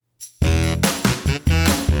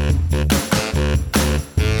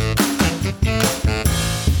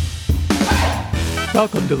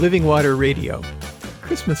Welcome to Living Water Radio.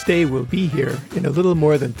 Christmas Day will be here in a little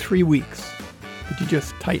more than 3 weeks. Could you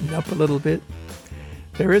just tighten up a little bit?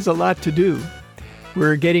 There is a lot to do.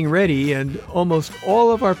 We're getting ready, and almost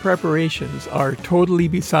all of our preparations are totally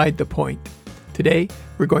beside the point. Today,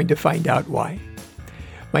 we're going to find out why.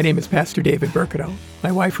 My name is Pastor David Berkadow.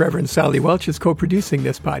 My wife, Reverend Sally Welch, is co-producing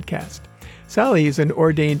this podcast. Sally is an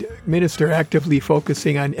ordained minister actively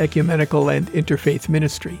focusing on ecumenical and interfaith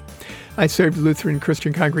ministry. I served Lutheran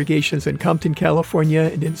Christian congregations in Compton, California,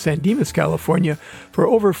 and in San Dimas, California, for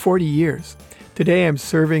over 40 years. Today, I'm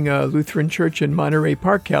serving a Lutheran church in Monterey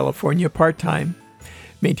Park, California, part-time.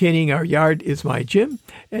 Maintaining our yard is my gym,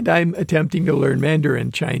 and I'm attempting to learn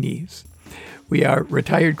Mandarin Chinese. We are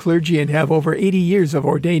retired clergy and have over 80 years of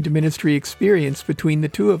ordained ministry experience between the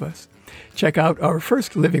two of us. Check out our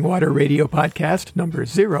first Living Water Radio podcast, number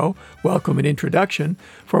 0, Welcome and Introduction,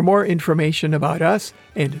 for more information about us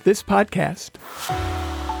and this podcast.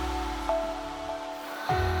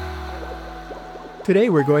 Today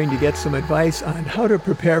we're going to get some advice on how to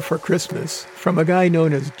prepare for Christmas from a guy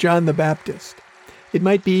known as John the Baptist. It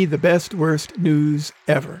might be the best, worst news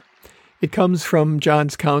ever. It comes from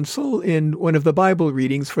John's counsel in one of the Bible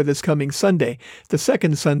readings for this coming Sunday, the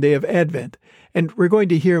second Sunday of Advent, and we're going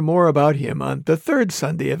to hear more about him on the third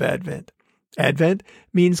Sunday of Advent. Advent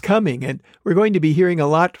means coming, and we're going to be hearing a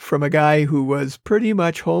lot from a guy who was pretty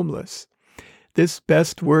much homeless. This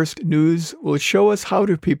best, worst news will show us how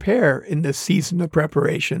to prepare in this season of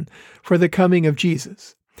preparation for the coming of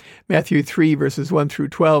Jesus. Matthew 3, verses 1 through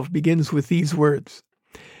 12 begins with these words.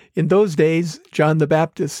 In those days, John the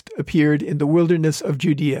Baptist appeared in the wilderness of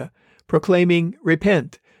Judea, proclaiming,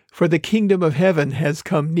 "Repent, for the kingdom of heaven has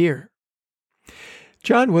come near."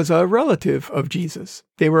 John was a relative of Jesus.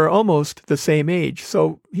 They were almost the same age,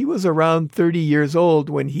 so he was around 30 years old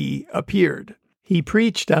when he appeared. He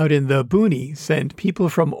preached out in the boonies, and people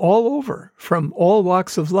from all over, from all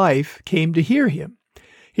walks of life, came to hear him.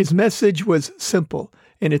 His message was simple,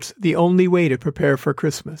 and it's the only way to prepare for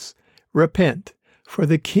Christmas. Repent, for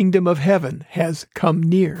the kingdom of heaven has come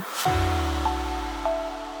near.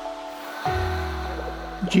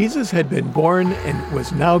 Jesus had been born and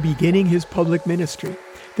was now beginning his public ministry.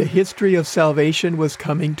 The history of salvation was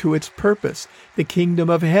coming to its purpose. The kingdom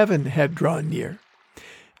of heaven had drawn near.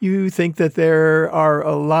 You think that there are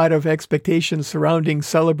a lot of expectations surrounding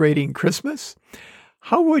celebrating Christmas?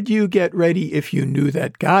 How would you get ready if you knew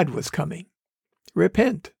that God was coming?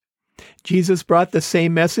 Repent. Jesus brought the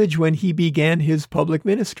same message when he began his public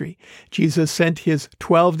ministry. Jesus sent his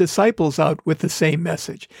 12 disciples out with the same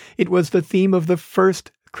message. It was the theme of the first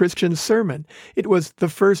Christian sermon. It was the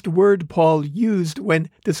first word Paul used when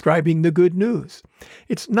describing the good news.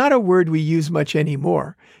 It's not a word we use much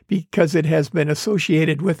anymore because it has been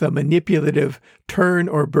associated with a manipulative turn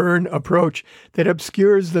or burn approach that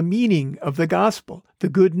obscures the meaning of the gospel, the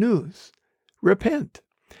good news. Repent.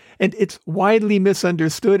 And it's widely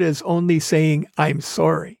misunderstood as only saying, "I'm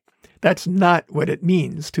sorry." That's not what it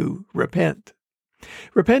means to repent.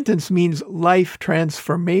 Repentance means life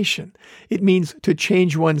transformation. It means to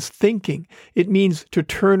change one's thinking. It means to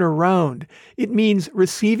turn around. It means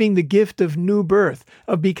receiving the gift of new birth,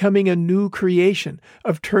 of becoming a new creation,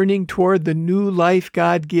 of turning toward the new life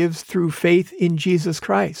God gives through faith in Jesus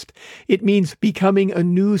Christ. It means becoming a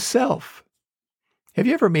new self. Have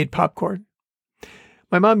you ever made popcorn?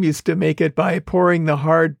 My mom used to make it by pouring the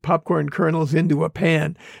hard popcorn kernels into a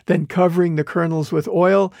pan, then covering the kernels with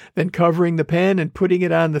oil, then covering the pan and putting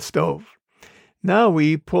it on the stove. Now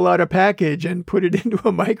we pull out a package and put it into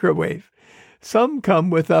a microwave. Some come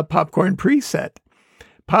with a popcorn preset.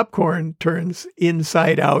 Popcorn turns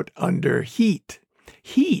inside out under heat.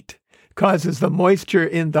 Heat causes the moisture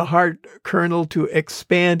in the hard kernel to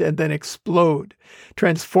expand and then explode,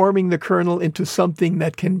 transforming the kernel into something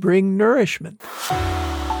that can bring nourishment.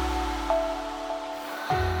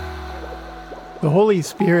 The Holy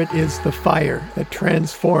Spirit is the fire that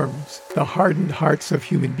transforms the hardened hearts of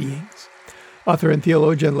human beings. Author and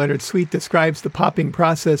theologian Leonard Sweet describes the popping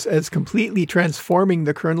process as completely transforming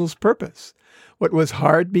the kernel's purpose. What was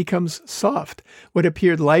hard becomes soft. What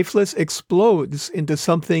appeared lifeless explodes into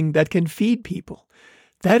something that can feed people.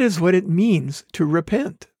 That is what it means to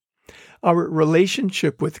repent. Our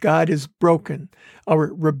relationship with God is broken.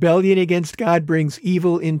 Our rebellion against God brings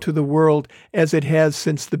evil into the world as it has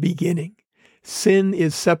since the beginning. Sin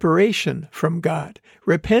is separation from God.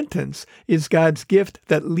 Repentance is God's gift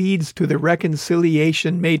that leads to the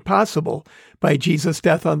reconciliation made possible by Jesus'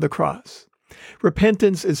 death on the cross.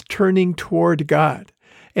 Repentance is turning toward God.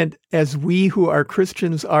 And as we who are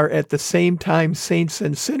Christians are at the same time saints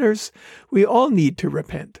and sinners, we all need to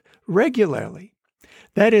repent regularly.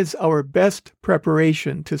 That is our best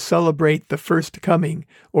preparation to celebrate the first coming,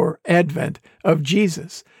 or Advent, of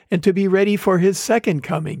Jesus, and to be ready for his second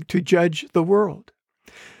coming to judge the world.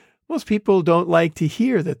 Most people don't like to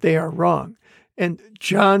hear that they are wrong, and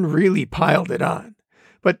John really piled it on.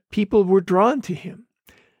 But people were drawn to him.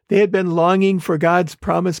 They had been longing for God's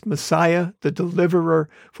promised Messiah, the deliverer,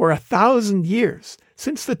 for 1,000 years,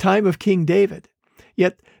 since the time of King David.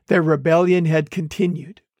 Yet their rebellion had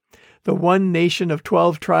continued. The one nation of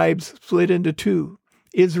 12 tribes split into two,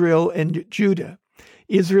 Israel and Judah.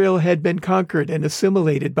 Israel had been conquered and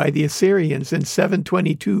assimilated by the Assyrians in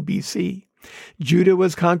 722 BC. Judah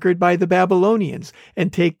was conquered by the Babylonians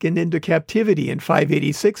and taken into captivity in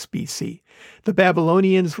 586 BC. The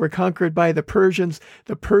Babylonians were conquered by the Persians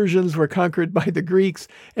were conquered by the Greeks,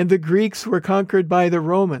 and the Greeks were conquered by the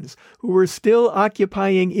Romans, who were still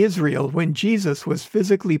occupying Israel when Jesus was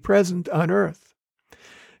physically present on earth.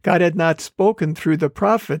 God had not spoken through the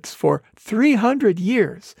prophets for 300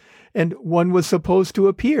 years, and one was supposed to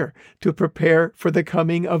appear to prepare for the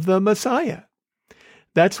coming of the Messiah.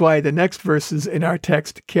 That's why the next verses in our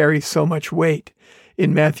text carry so much weight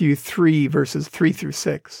in Matthew 3, verses 3 through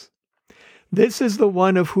 6. This is the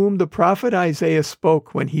one of whom the prophet Isaiah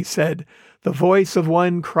spoke when he said, "The voice of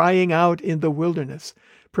one crying out in the wilderness,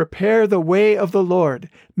 prepare the way of the Lord,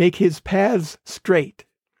 make his paths straight."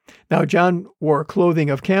 Now John wore clothing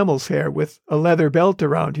of camel's hair with a leather belt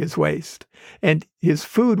around his waist, and his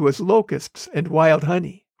food was locusts and wild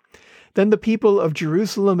honey. Then the people of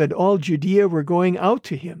Jerusalem and all Judea were going out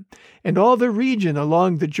to him, and all the region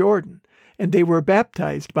along the Jordan, and they were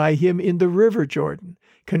baptized by him in the river Jordan,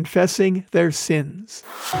 confessing their sins.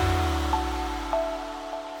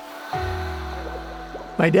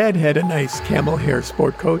 My dad had a nice camel hair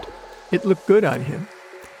sport coat. It looked good on him.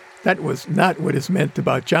 That was not what is meant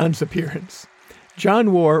about John's appearance.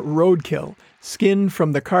 John wore roadkill, skin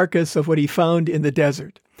from the carcass of what he found in the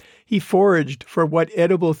desert. He foraged for what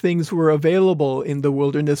edible things were available in the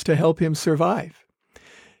wilderness to help him survive.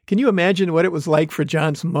 Can you imagine what it was like for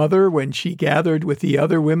John's mother when she gathered with the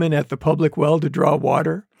other women at the public well to draw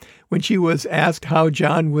water, when she was asked how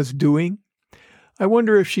John was doing? I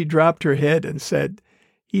wonder if she dropped her head and said,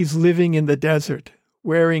 "He's living in the desert,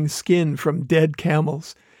 wearing skin from dead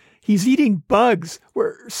camels. He's eating bugs.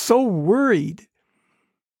 We're so worried."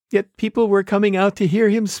 Yet people were coming out to hear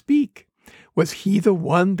him speak. Was he the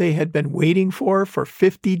one they had been waiting for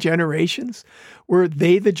 50 generations? Were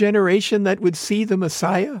they the generation that would see the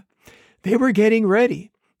Messiah? They were getting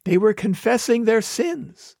ready. They were confessing their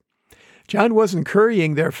sins. John wasn't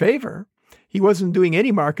currying their favor. He wasn't doing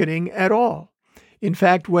any marketing at all. In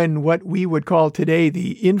fact, when what we would call today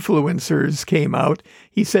the influencers came out,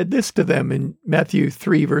 he said this to them in Matthew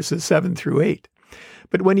 3, verses 7 through 8.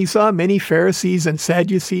 But when he saw many Pharisees and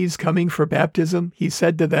Sadducees coming for baptism, he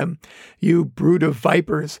said to them, "You brood of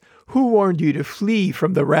vipers, who warned you to flee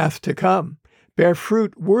from the wrath to come? Bear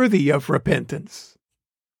fruit worthy of repentance."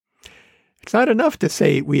 It's not enough to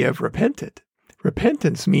say we have repented.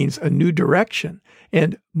 Repentance means a new direction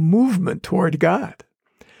and movement toward God.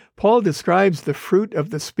 Paul describes the fruit of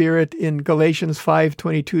the Spirit in Galatians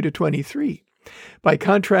 5:22-23. By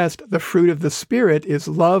contrast, the fruit of the Spirit is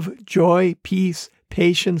love, joy, peace,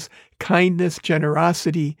 patience, kindness,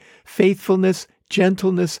 generosity, faithfulness,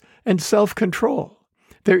 gentleness, and self-control.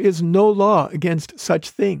 There is no law against such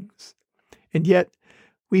things. And yet,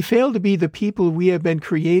 we fail to be the people we have been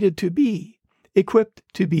created to be, equipped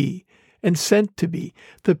to be, and sent to be,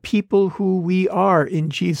 the people who we are in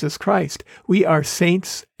Jesus Christ. We are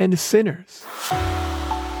saints and sinners.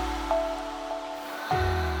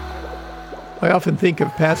 I often think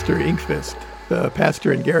of Pastor Inkvist, the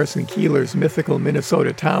pastor in Garrison Keillor's mythical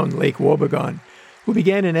Minnesota town, Lake Wobegon, who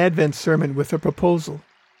began an Advent sermon with a proposal.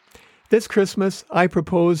 This Christmas, I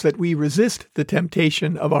propose that we resist the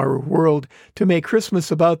temptation of our world to make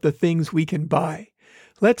Christmas about the things we can buy.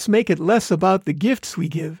 Let's make it less about the gifts we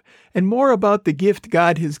give and more about the gift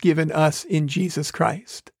God has given us in Jesus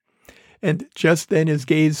Christ. And just then his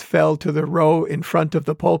gaze fell to the row in front of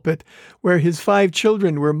the pulpit where his 5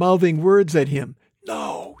 children were mouthing words at him.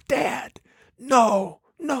 "No, Dad! No,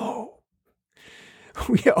 no."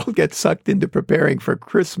 We all get sucked into preparing for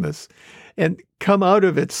Christmas and come out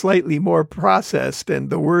of it slightly more processed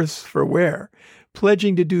and the worse for wear,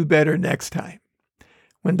 pledging to do better next time.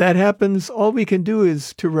 When that happens, all we can do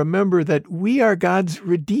is to remember that we are God's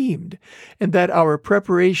redeemed and that our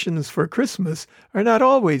preparations for Christmas are not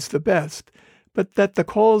always the best, but that the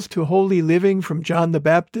calls to holy living from John the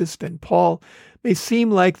Baptist and Paul may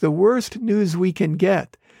seem like the worst news we can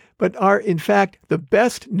get, but are in fact the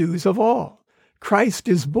best news of all. Christ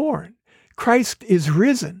is born. Christ is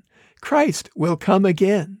risen. Christ will come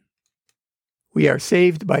again. We are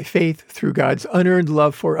saved by faith through God's unearned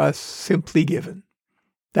love for us, simply given.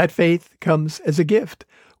 That faith comes as a gift,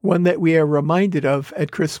 one that we are reminded of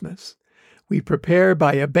at Christmas. We prepare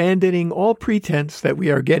by abandoning all pretense that we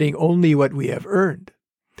are getting only what we have earned.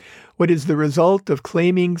 What is the result of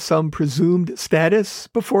claiming some presumed status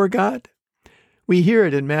before God? We hear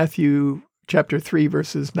it in Matthew chapter 3,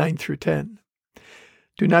 verses 9 through 10.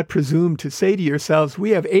 Do not presume to say to yourselves,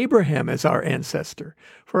 we have Abraham as our ancestor.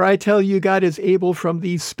 For I tell you, God is able from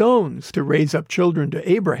these stones to raise up children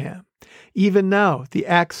to Abraham. Even now the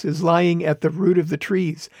axe is lying at the root of the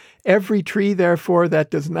trees. Every tree, therefore,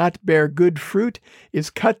 that does not bear good fruit is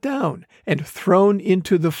cut down and thrown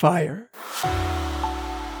into the fire.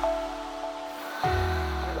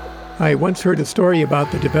 I once heard a story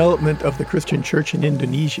about the development of the Christian church in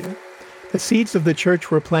Indonesia. The seeds of the church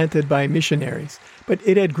were planted by missionaries, but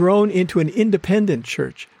it had grown into an independent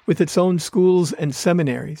church with its own schools and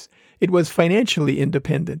seminaries. It was financially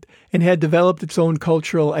independent and had developed its own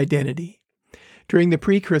cultural identity. During the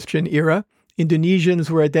pre-Christian era, Indonesians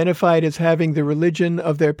were identified as having the religion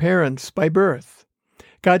of their parents by birth.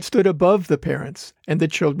 God stood above the parents and the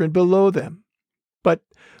children below them. But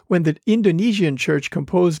when the Indonesian church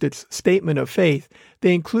composed its statement of faith,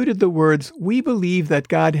 they included the words, "We believe that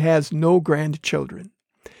God has no grandchildren."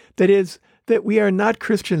 That is, that we are not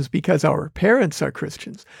Christians because our parents are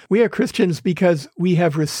Christians. We are Christians because we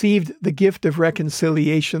have received the gift of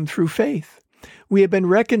reconciliation through faith. We have been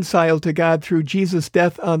reconciled to God through Jesus'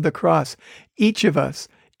 death on the cross. Each of us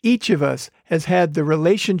has had the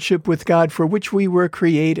relationship with God for which we were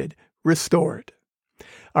created, restored.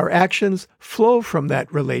 Our actions flow from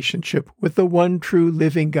that relationship with the one true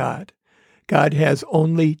living God. God has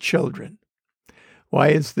only children. Why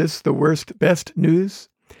is this the best news?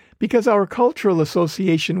 Because our cultural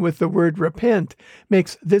association with the word repent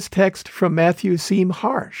makes this text from Matthew seem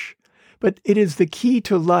harsh. But it is the key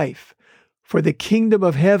to life, for the kingdom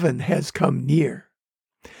of heaven has come near.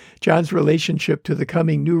 John's relationship to the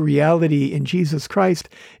coming new reality in Jesus Christ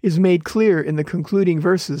is made clear in the concluding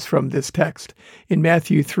verses from this text, in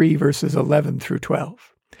Matthew 3, verses 11 through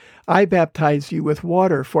 12. I baptize you with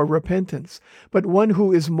water for repentance, but one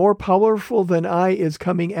who is more powerful than I is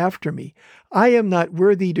coming after me. I am not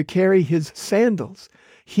worthy to carry his sandals.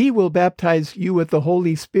 He will baptize you with the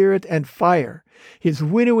Holy Spirit and fire. His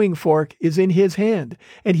winnowing fork is in his hand,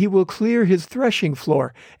 and he will clear his threshing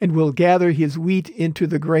floor and will gather his wheat into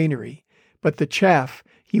the granary. But the chaff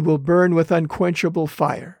he will burn with unquenchable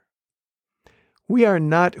fire. We are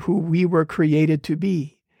not who we were created to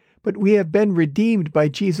be, but we have been redeemed by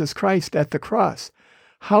Jesus Christ at the cross.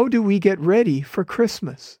 How do we get ready for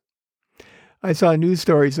Christmas? I saw news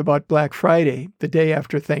stories about Black Friday, the day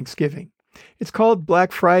after Thanksgiving. It's called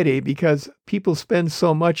Black Friday because people spend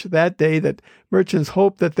so much that day that merchants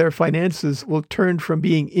hope that their finances will turn from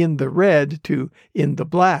being in the red to in the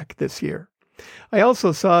black this year. I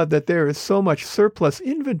also saw that there is so much surplus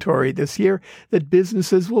inventory this year that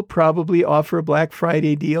businesses will probably offer Black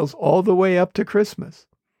Friday deals all the way up to Christmas.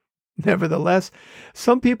 Nevertheless,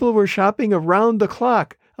 some people were shopping around the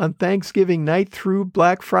clock on Thanksgiving night through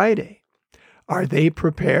Black Friday. Are they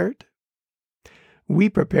prepared? We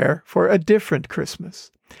prepare for a different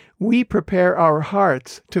Christmas. We prepare our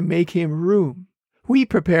hearts to make him room. We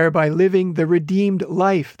prepare by living the redeemed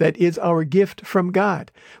life that is our gift from God.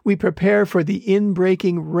 We prepare for the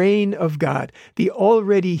inbreaking reign of God, the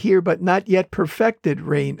already here but not yet perfected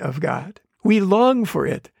reign of God. We long for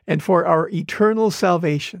it and for our eternal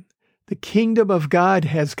salvation. The kingdom of God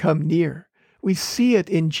has come near. We see it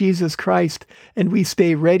in Jesus Christ, and we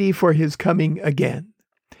stay ready for his coming again.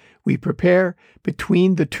 We prepare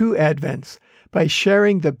between the two Advents by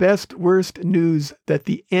sharing the worst news that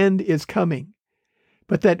the end is coming,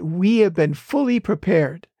 but that we have been fully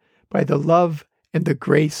prepared by the love and the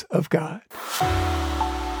grace of God.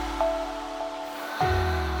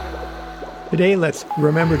 Today, let's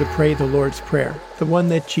remember to pray the Lord's Prayer, the one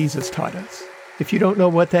that Jesus taught us. If you don't know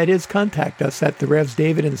what that is, contact us at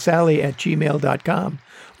therevsdavidandsally@gmail.com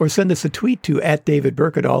or send us a tweet to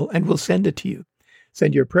 @DavidBurkadal and we'll send it to you.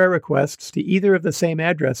 Send your prayer requests to either of the same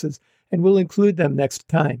addresses, and we'll include them next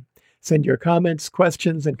time. Send your comments,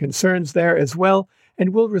 questions, and concerns there as well,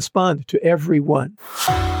 and we'll respond to every one.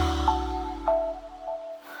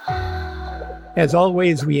 As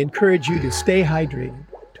always, we encourage you to stay hydrated,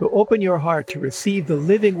 to open your heart to receive the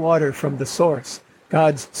living water from the source,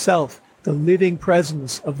 God's self, the living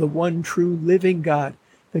presence of the one true living God,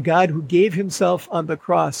 the God who gave himself on the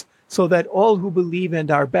cross so that all who believe and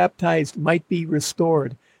are baptized might be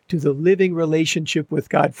restored to the living relationship with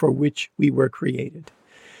God for which we were created.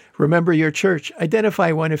 Remember your church.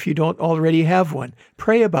 Identify one if you don't already have one.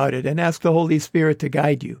 Pray about it and ask the Holy Spirit to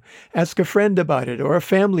guide you. Ask a friend about it or a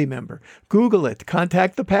family member. Google it.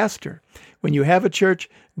 Contact the pastor. When you have a church,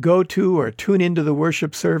 go to or tune into the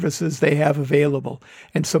worship services they have available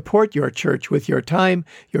and support your church with your time,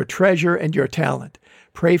 your treasure, and your talent.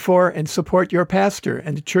 Pray for and support your pastor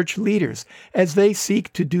and church leaders as they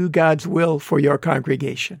seek to do God's will for your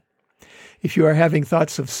congregation. If you are having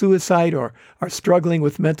thoughts of suicide or are struggling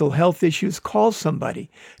with mental health issues, call somebody.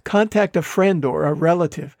 Contact a friend or a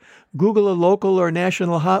relative. Google a local or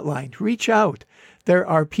national hotline. Reach out. There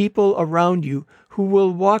are people around you who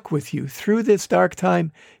will walk with you through this dark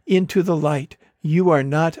time into the light. You are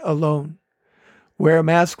not alone. Wear a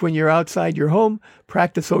mask when you're outside your home.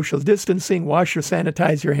 Practice social distancing. Wash or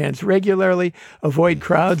sanitize your hands regularly. Avoid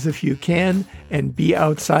crowds if you can, and be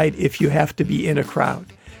outside if you have to be in a crowd.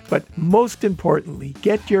 But most importantly,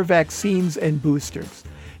 get your vaccines and boosters.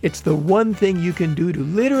 It's the one thing you can do to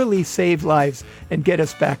literally save lives and get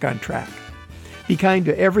us back on track. Be kind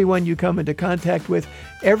to everyone you come into contact with.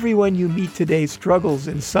 Everyone you meet today struggles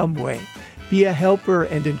in some way. Be a helper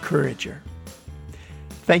and encourager.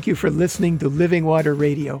 Thank you for listening to Living Water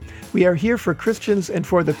Radio. We are here for Christians and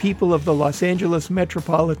for the people of the Los Angeles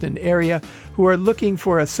metropolitan area who are looking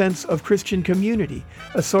for a sense of Christian community,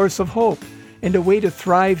 a source of hope, and a way to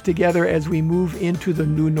thrive together as we move into the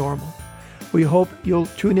new normal. We hope you'll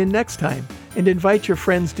tune in next time and invite your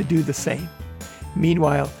friends to do the same.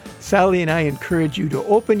 Meanwhile, Sally and I encourage you to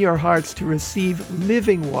open your hearts to receive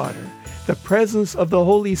living water, the presence of the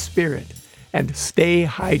Holy Spirit, and stay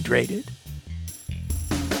hydrated.